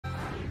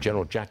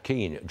General Jack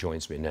Keane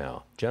joins me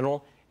now.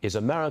 General, is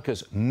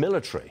America's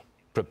military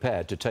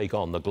prepared to take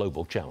on the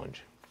global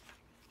challenge?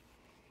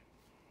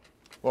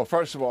 Well,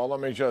 first of all, let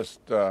me just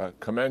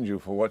commend you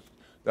for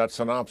that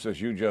synopsis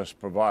you just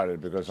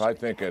provided, because I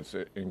think it's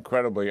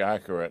incredibly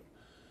accurate.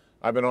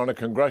 I've been on a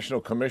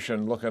congressional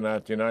commission looking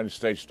at the United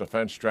States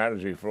defense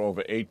strategy for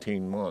over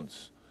 18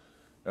 months.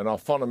 And our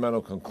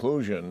fundamental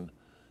conclusion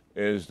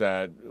is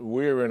that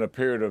we're in a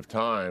period of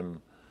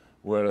time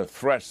where the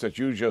threats that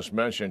you just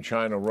mentioned,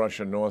 China,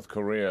 Russia, North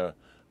Korea,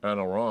 and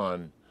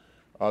Iran,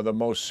 are the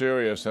most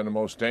serious and the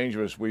most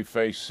dangerous we've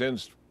faced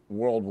since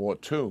World War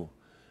II.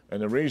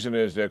 And the reason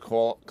is they're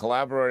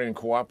collaborating and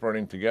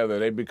cooperating together.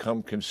 They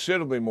become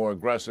considerably more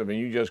aggressive, and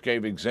you just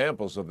gave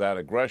examples of that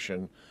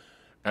aggression.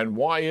 And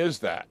why is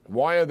that?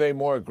 Why are they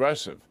more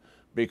aggressive?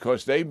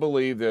 Because they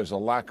believe there's a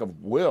lack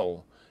of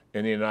will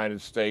in the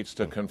United States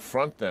to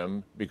confront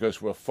them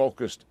because we're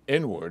focused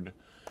inward.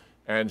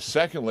 And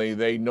secondly,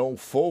 they know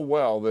full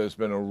well there's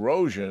been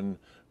erosion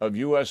of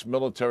U.S.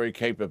 military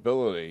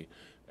capability.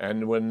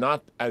 And we're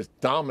not as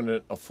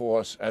dominant a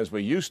force as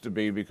we used to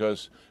be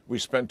because we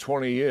spent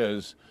 20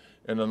 years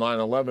in the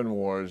 9/11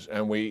 wars,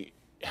 and we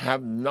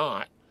have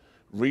not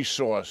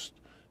resourced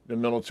the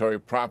military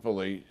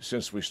properly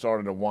since we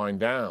started to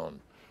wind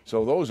down.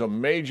 So those are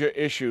major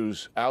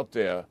issues out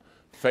there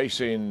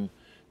facing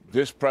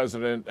this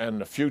president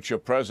and the future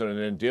president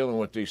in dealing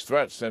with these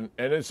threats. And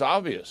it's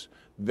obvious.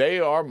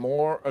 They are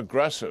more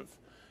aggressive.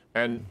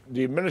 And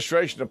the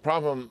administration, the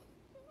problem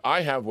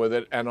I have with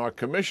it, and our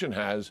commission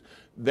has,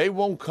 they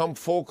won't come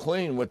full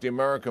clean with the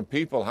American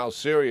people how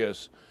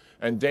serious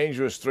and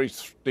dangerous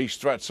these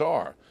threats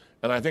are.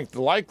 And I think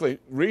the likely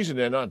reason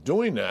they're not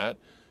doing that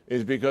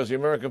is because the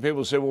American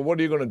people say, well, what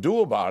are you going to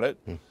do about it?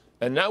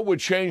 And that would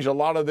change a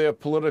lot of their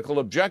political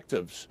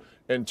objectives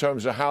in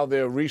terms of how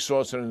they're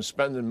resourcing and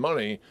spending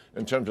money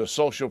in terms of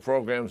social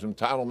programs,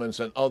 entitlements,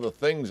 and other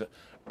things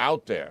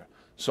out there.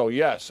 So,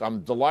 yes,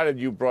 I'm delighted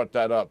you brought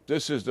that up.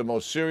 This is the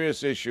most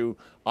serious issue,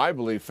 I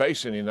believe,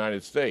 facing the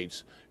United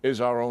States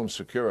is our own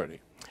security.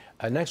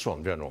 Next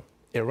one, General.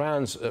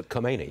 Iran's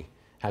Khamenei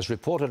has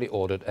reportedly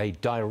ordered a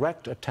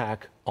direct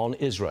attack on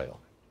Israel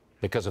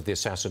because of the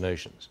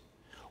assassinations.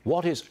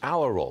 What is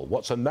our role?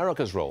 What's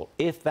America's role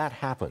if that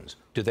happens?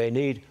 Do they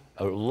need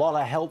a lot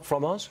of help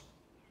from us?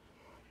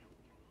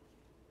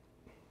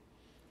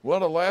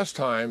 Well, the last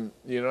time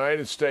the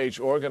United States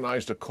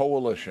organized a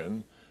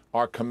coalition,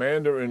 our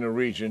commander in the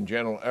region,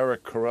 General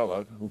Eric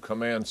Kurilla, who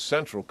commands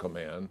Central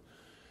Command,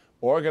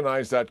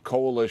 organized that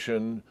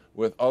coalition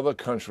with other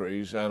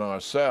countries and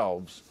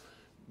ourselves,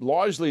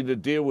 largely to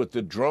deal with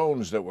the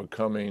drones that were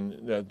coming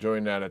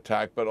during that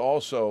attack, but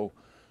also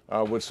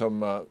with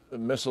some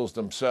missiles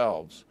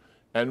themselves.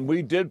 And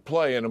we did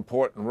play an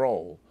important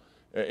role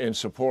in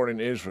supporting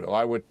Israel.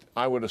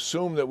 I would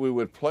assume that we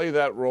would play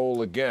that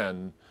role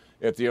again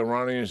if the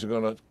Iranians are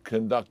going to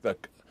conduct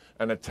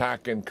an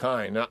attack in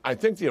kind. Now, I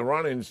think the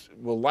Iranians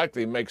will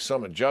likely make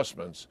some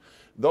adjustments.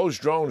 Those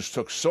drones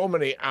took so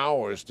many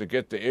hours to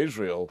get to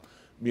Israel,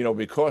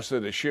 because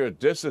of the sheer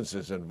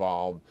distances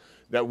involved,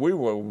 that we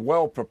were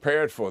well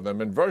prepared for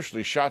them and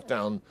virtually shot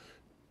down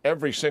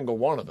every single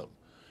one of them,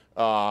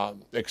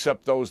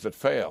 except those that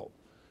failed.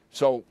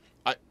 So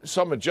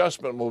some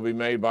adjustment will be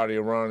made by the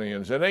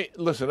Iranians. And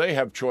they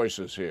have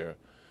choices here.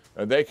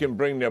 They can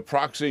bring their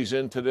proxies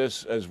into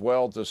this as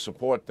well to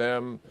support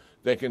them.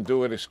 They can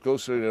do it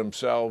exclusively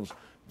themselves.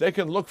 They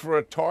can look for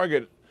a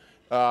target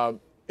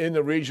in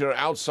the region or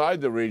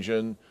outside the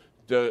region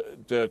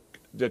to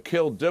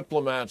kill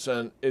diplomats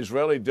and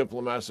Israeli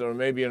diplomats that are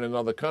maybe in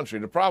another country.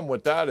 The problem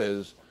with that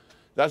is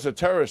that's a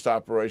terrorist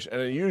operation,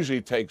 and it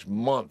usually takes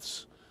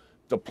months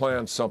to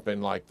plan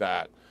something like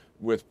that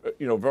with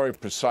very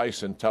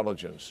precise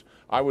intelligence.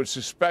 I would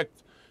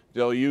suspect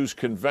they'll use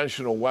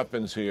conventional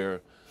weapons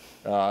here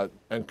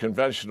and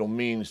conventional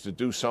means to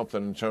do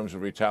something in terms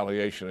of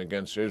retaliation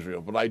against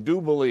Israel. But I do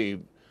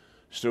believe,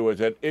 Stuart,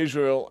 that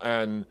Israel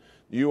and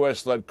the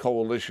U.S.-led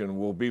coalition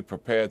will be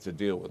prepared to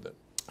deal with it.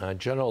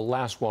 General,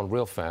 last one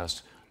real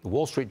fast. The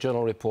Wall Street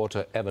Journal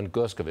reporter Evan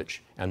Gershkovich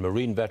and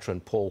Marine veteran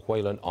Paul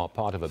Whelan are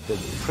part of a big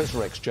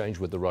prisoner exchange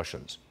with the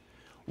Russians.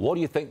 What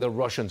do you think the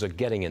Russians are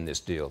getting in this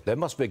deal? They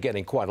must be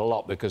getting quite a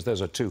lot because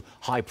those are two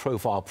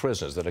high-profile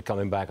prisoners that are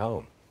coming back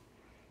home.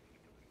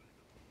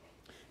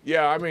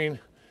 Yeah, I mean,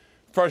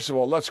 first of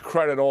all, let's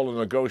credit all the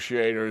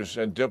negotiators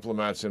and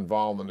diplomats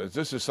involved in this.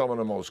 This is some of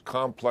the most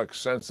complex,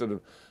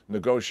 sensitive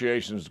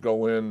negotiations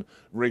go in,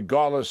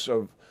 regardless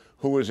of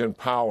who is in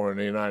power in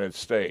the United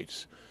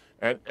States.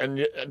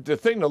 And the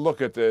thing to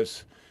look at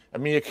this, I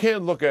mean, you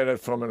can't look at it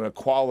from an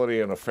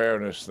equality and a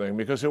fairness thing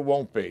because it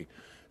won't be.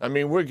 I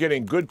mean, we're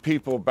getting good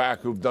people back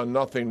who've done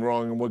nothing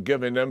wrong, and we're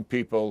giving them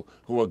people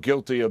who are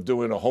guilty of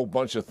doing a whole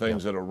bunch of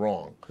things that are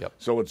wrong.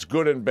 So it's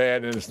good and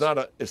bad, and it's not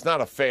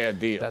a fair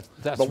deal.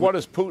 But what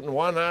does Putin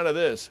want out of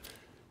this?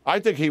 I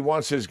think he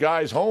wants his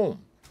guys home,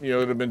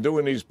 that have been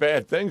doing these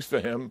bad things for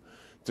him,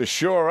 to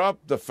shore up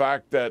the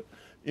fact that,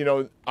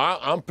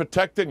 I'm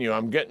protecting you,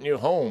 I'm getting you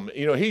home.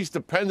 He's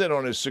dependent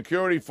on his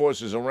security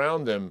forces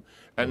around him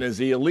and there's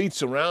the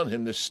elites around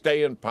him that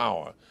stay in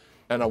power.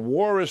 And a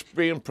war is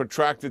being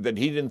protracted that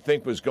he didn't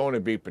think was going to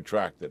be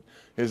protracted.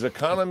 His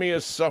economy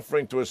is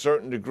suffering to a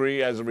certain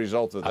degree as a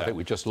result of that. I think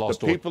we just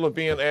lost the people are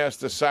being asked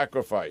to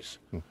sacrifice.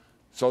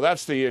 So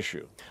that's the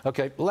issue.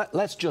 Okay,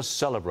 let's just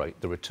celebrate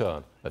the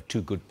return of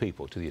two good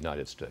people to the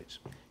United States.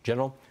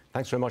 General,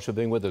 thanks very much for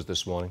being with us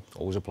this morning.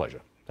 Always a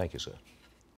pleasure. Thank you, sir.